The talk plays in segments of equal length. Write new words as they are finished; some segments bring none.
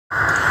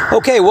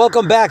Okay,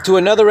 welcome back to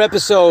another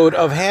episode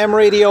of Ham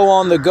Radio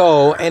on the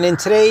Go, and in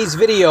today's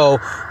video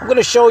I'm going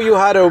to show you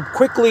how to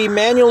quickly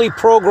manually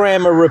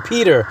program a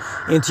repeater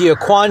into your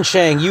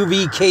Quansheng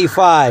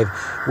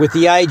UV-K5 with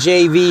the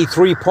IJV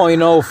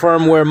 3.0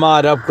 firmware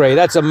mod upgrade.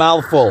 That's a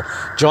mouthful.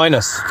 Join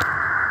us.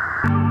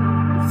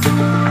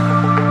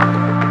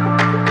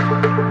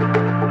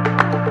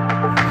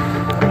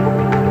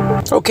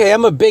 Okay,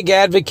 I'm a big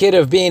advocate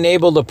of being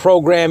able to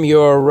program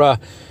your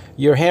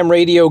ham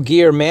radio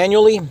gear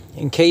manually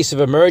in case of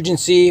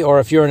emergency,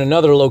 or if you're in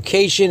another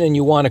location and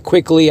you want to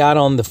quickly, out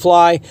on the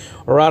fly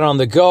or out on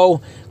the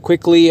go,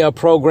 quickly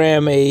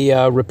program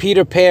a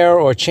repeater pair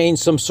or change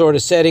some sort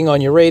of setting on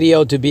your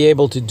radio to be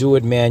able to do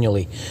it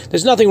manually.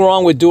 There's nothing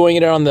wrong with doing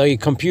it on the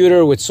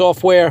computer with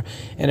software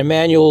and a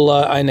manual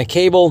and a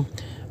cable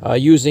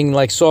using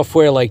like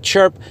software like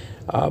Chirp.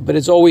 But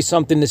it's always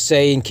something to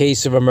say in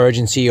case of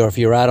emergency or if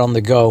you're out on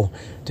the go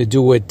to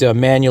do it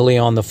manually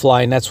on the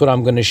fly. And that's what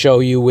I'm going to show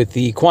you with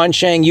the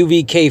Quansheng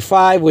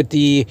UV-K5 with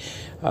the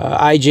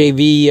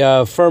IJV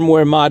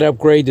firmware mod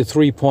upgrade to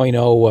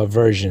 3.0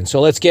 version.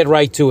 So let's get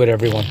right to it,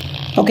 everyone.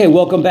 Okay,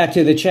 welcome back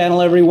to the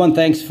channel, everyone.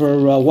 Thanks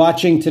for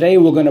watching. Today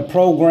we're going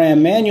to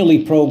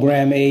manually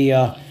program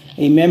a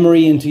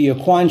memory into your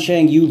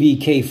Quansheng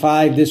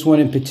UV-K5. This one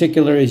in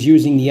particular is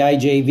using the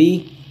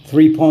IJV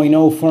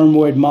 3.0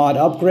 firmware mod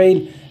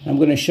upgrade. I'm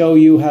going to show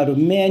you how to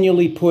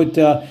manually put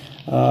a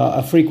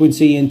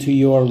frequency into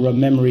your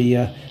memory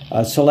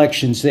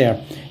selections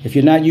there. If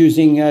you're not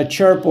using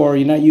Chirp, or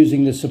you're not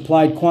using the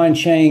supplied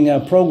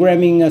Quansheng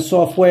programming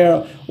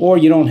software, or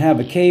you don't have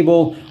a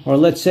cable, or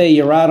let's say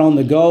you're out on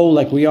the go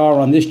like we are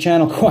on this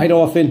channel quite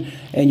often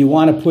and you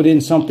want to put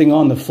in something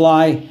on the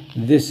fly,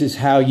 this is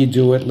how you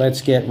do it. Let's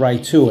get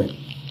right to it.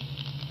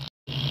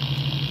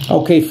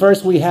 Okay,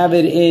 first we have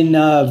it in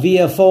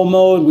VFO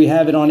mode. We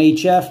have it on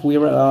HF.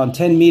 We're on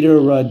 10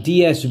 meter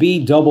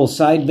DSB, double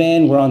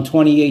sideband. We're on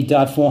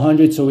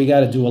 28.400, so we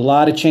got to do a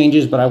lot of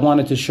changes, but I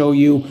wanted to show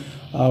you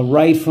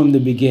right from the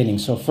beginning.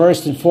 So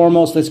first and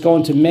foremost, let's go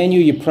into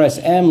menu. You press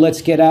M.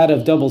 Let's get out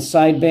of double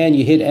sideband.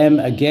 You hit M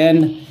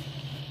again.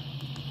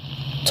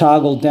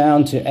 Toggle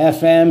down to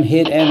FM.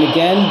 Hit M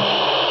again.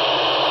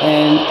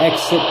 And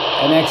exit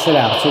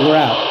out. So we're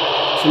out.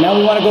 So now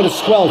we want to go to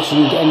squelch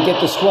and get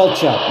the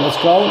squelch up. Let's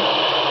go.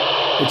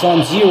 It's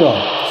on 0.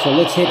 So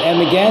let's hit M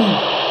again.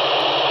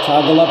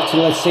 Toggle up to,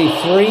 let's say,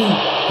 3.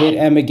 Hit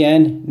M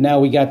again. Now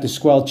we got the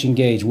squelch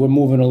engaged. We're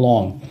moving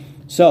along.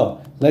 So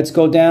let's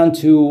go down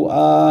to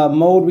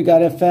mode. We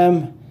got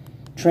FM.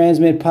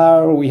 Transmit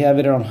power. We have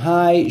it on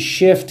high.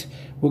 Shift.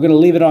 We're going to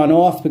leave it on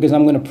off because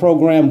I'm going to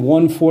program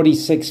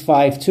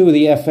 146.52,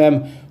 the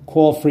FM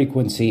call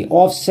frequency.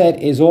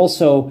 Offset is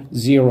also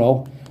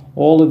 0.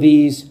 All of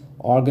these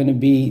are going to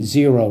be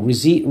 0.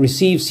 Receive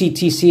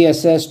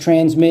CTCSS,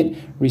 transmit,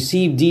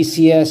 receive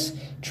DCS,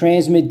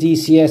 transmit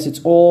DCS. It's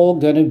all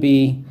going to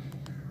be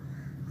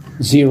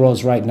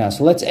zeros right now.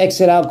 So let's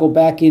exit out, go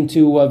back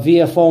into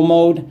VFO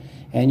mode,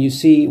 and you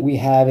see we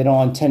have it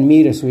on 10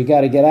 meters, so we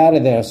got to get out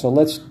of there. So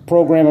let's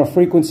program a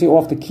frequency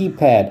off the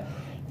keypad.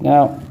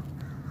 Now,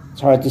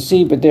 it's hard to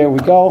see, but there we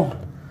go.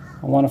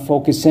 I want to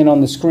focus in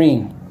on the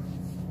screen.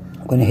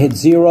 I'm going to hit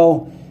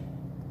 0.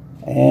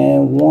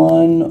 And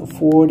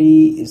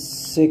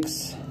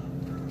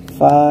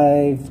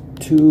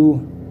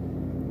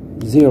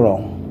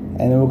 146.520, and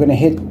then we're going to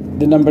hit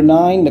the number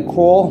 9, the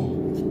call,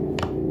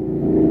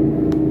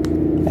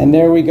 and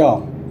there we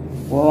go.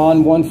 We're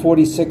on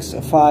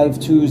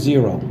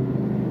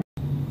 146.520.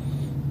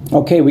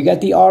 Okay, we got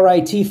the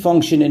RIT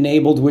function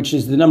enabled, which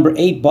is the number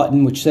 8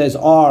 button, which says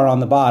R on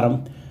the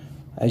bottom.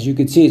 As you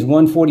can see, it's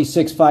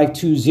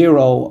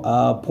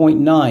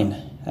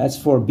 146.520.9. That's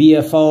for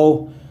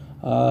BFO.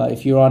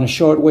 If you're on a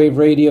shortwave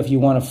radio, if you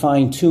want to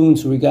fine tune,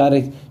 so we got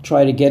to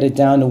try to get it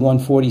down to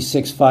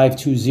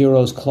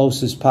 146.520 as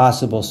close as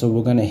possible. So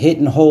we're going to hit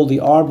and hold the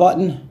R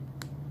button.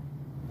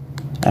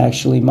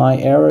 Actually, my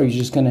error, you're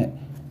just going to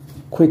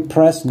quick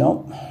press.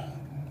 Nope.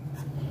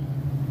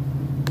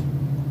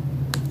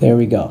 There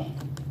we go.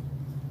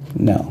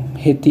 Now,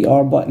 hit the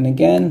R button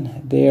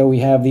again. There we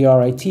have the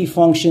RIT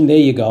function. There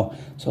you go.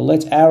 So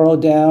let's arrow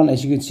down.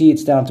 As you can see,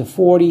 it's down to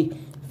 40,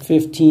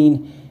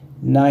 15,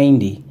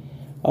 90.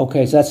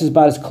 Okay, so that's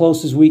about as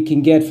close as we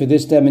can get for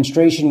this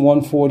demonstration,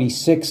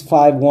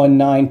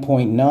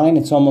 146.519.9.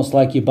 It's almost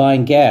like you're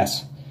buying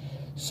gas.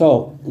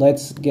 So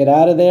let's get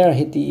out of there,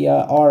 hit the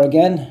R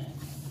again.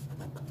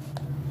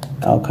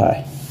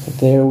 Okay, so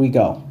there we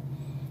go.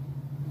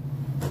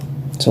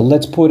 So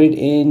let's put it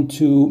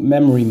into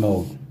memory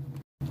mode.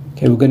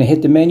 Okay, we're going to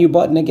hit the menu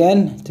button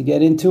again to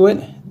get into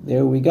it.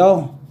 There we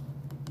go.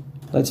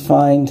 Let's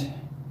find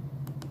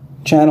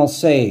channel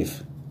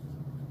save.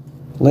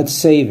 Let's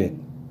save it.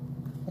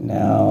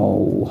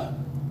 Now,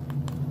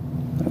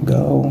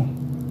 go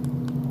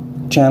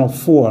channel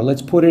 4.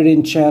 Let's put it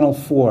in channel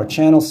 4.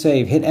 Channel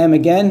save. Hit M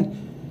again.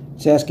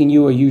 It's asking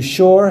you, are you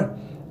sure?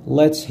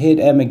 Let's hit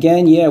M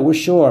again. Yeah, we're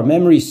sure.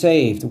 Memory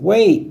saved.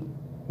 Wait.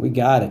 We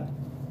got it.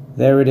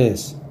 There it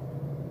is.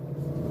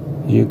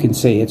 You can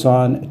see it's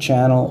on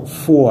channel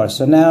 4.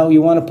 So now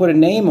you want to put a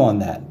name on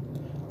that.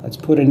 Let's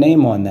put a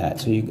name on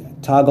that. So you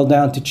toggle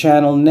down to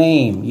channel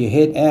name. You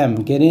hit M.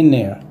 Get in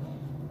there.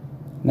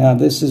 Now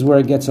this is where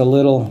it gets a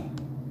little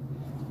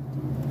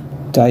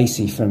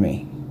dicey for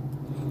me.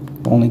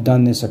 Only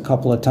done this a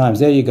couple of times.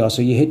 There you go.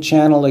 So you hit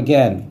channel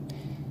again.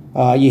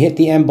 You hit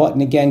the M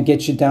button again,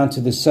 gets you down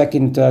to the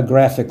second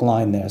graphic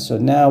line there. So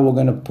now we're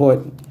going to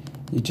put,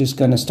 you're just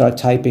going to start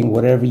typing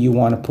whatever you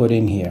want to put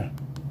in here.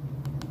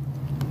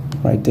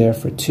 Right there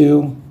for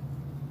 2.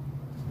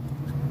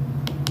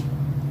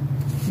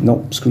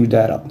 Nope, screwed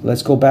that up.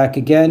 Let's go back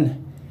again.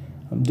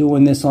 I'm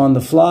doing this on the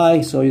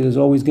fly, so there's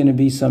always going to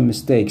be some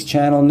mistakes.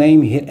 Channel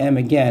name, hit M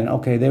again.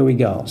 Okay, there we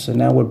go. So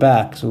now we're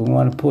back. So we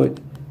want to put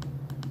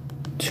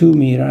 2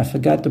 meter. I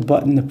forgot the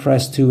button to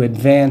press to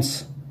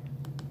advance.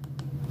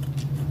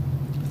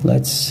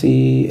 Let's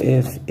see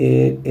if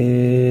it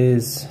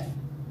is...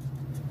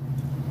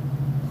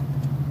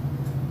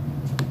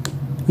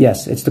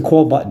 Yes, it's the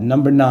call button,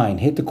 number 9.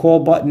 Hit the call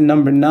button,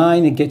 number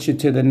 9, it gets you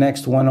to the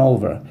next one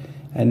over.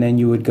 And then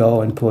you would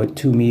go and put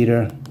 2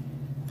 meter,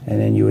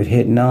 and then you would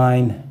hit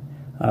 9.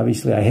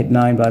 Obviously, I hit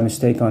 9 by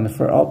mistake on the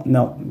first. Oh,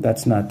 no,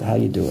 that's not how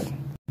you do it.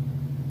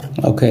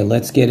 Okay,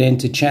 let's get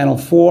into channel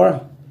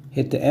 4.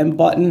 Hit the M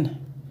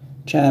button,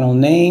 channel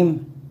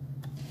name.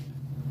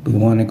 We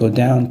want to go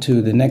down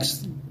to the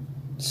next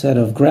set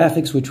of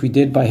graphics, which we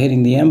did by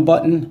hitting the M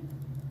button.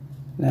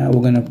 Now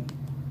we're going to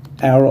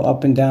arrow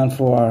up and down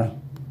for our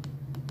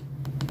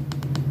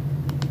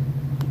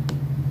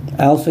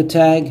alpha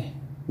tag.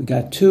 We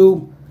got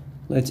 2.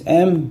 Let's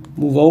M,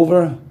 move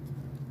over.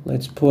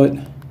 Let's put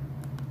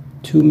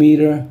 2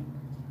 meter,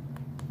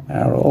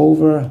 arrow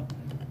over.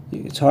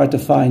 It's hard to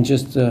find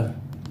just the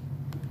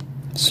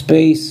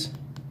space.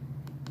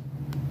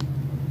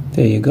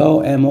 There you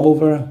go, M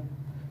over.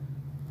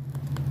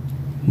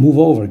 Move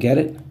over, get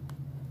it?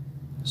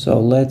 So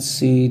let's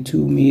see,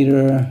 2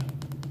 meter.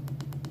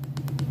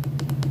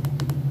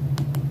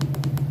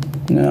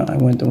 No, I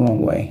went the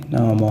wrong way.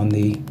 Now I'm on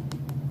the...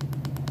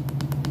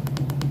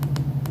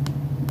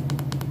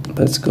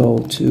 Let's go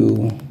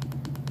to...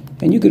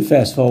 And you could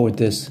fast forward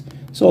this.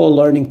 It's all a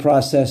learning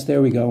process.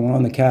 There we go, we're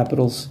on the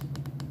capitals.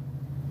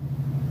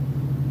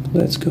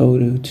 Let's go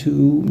to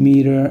 2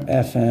 meter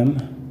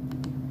FM.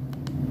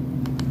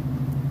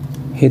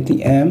 Hit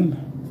the M.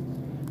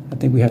 I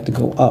think we have to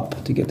go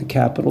up to get the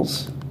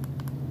capitals.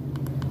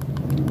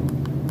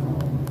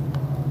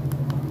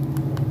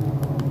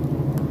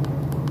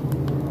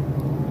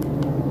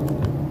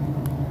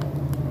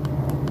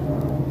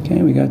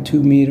 Okay, we got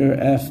 2 meter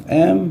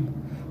FM.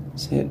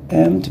 Let's hit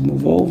M to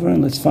move over,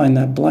 and let's find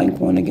that blank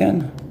one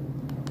again.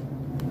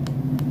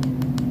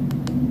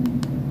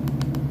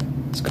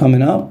 It's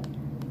coming up.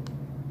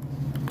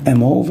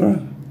 M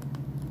over.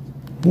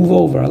 Move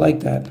over, I like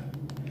that.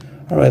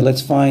 All right,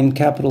 let's find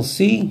capital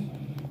C.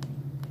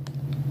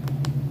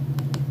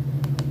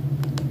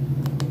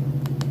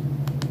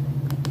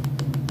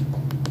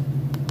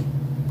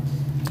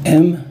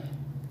 M.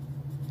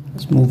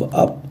 Let's move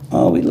up.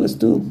 Oh, wait, let's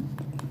do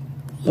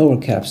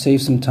lower cap,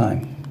 save some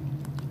time.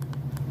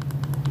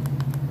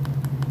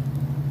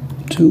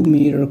 2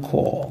 meter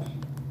call.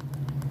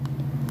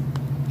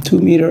 2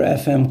 meter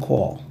FM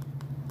call.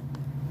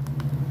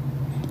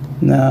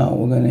 Now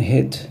we're going to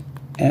hit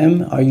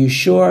M. Are you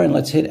sure? And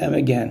let's hit M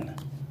again.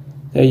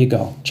 There you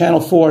go.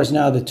 Channel 4 is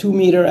now the 2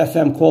 meter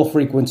FM call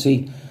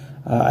frequency.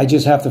 I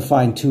just have to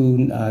fine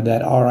tune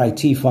that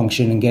RIT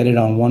function and get it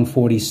on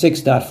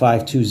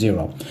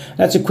 146.520.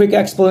 That's a quick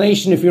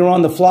explanation if you're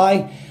on the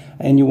fly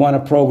and you want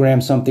to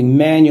program something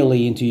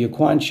manually into your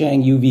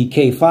Quansheng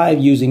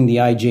UV-K5 using the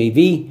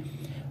IJV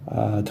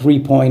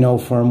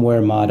 3.0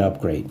 firmware mod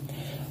upgrade.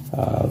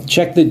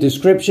 Check the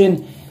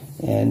description,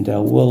 and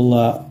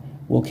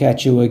we'll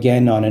catch you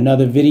again on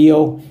another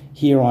video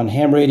here on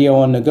Ham Radio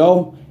on the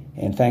Go.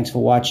 And thanks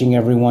for watching,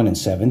 everyone, in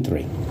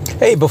 7.3.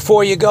 Hey,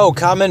 before you go,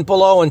 comment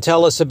below and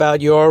tell us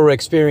about your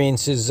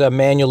experiences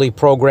manually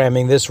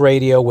programming this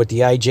radio with the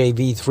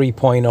IJV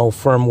 3.0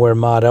 firmware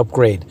mod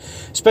upgrade,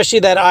 especially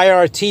that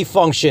IRT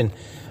function.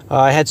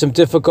 I had some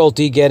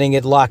difficulty getting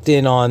it locked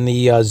in on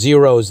the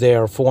zeros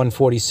there for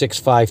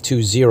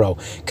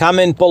 146.520.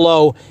 Comment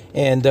below,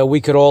 and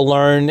we could all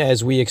learn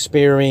as we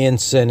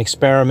experience and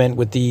experiment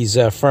with these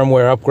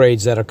firmware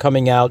upgrades that are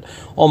coming out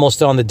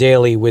almost on the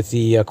daily with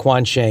the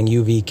Quansheng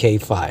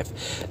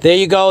UV-K5. There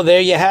you go.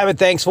 There you have it.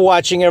 Thanks for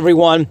watching,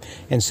 everyone,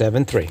 and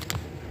 7.3.